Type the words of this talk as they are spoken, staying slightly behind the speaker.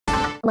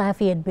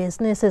Lafayette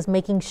Business is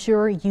making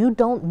sure you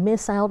don't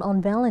miss out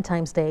on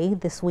Valentine's Day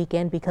this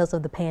weekend because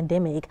of the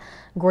pandemic.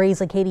 Gray's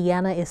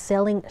Acadiana is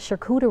selling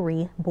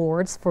charcuterie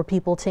boards for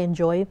people to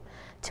enjoy.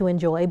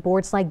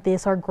 Boards like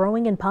this are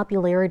growing in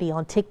popularity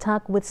on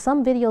TikTok, with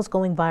some videos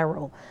going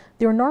viral.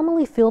 They're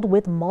normally filled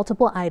with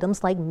multiple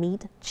items like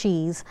meat,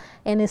 cheese,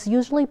 and is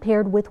usually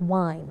paired with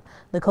wine.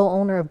 The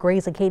co-owner of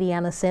Gray's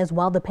Acadiana says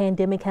while the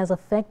pandemic has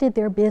affected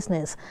their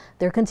business,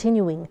 they're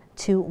continuing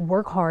to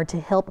work hard to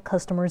help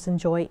customers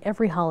enjoy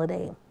every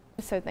holiday.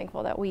 I'm so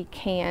thankful that we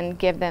can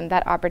give them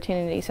that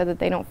opportunity so that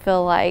they don't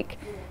feel like,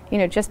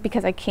 just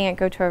because I can't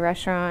go to a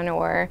restaurant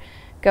or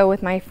go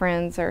with my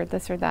friends or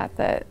this or that,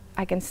 that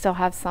I can still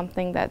have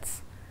something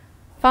that's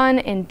fun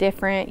and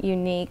different,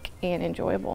 unique, and enjoyable.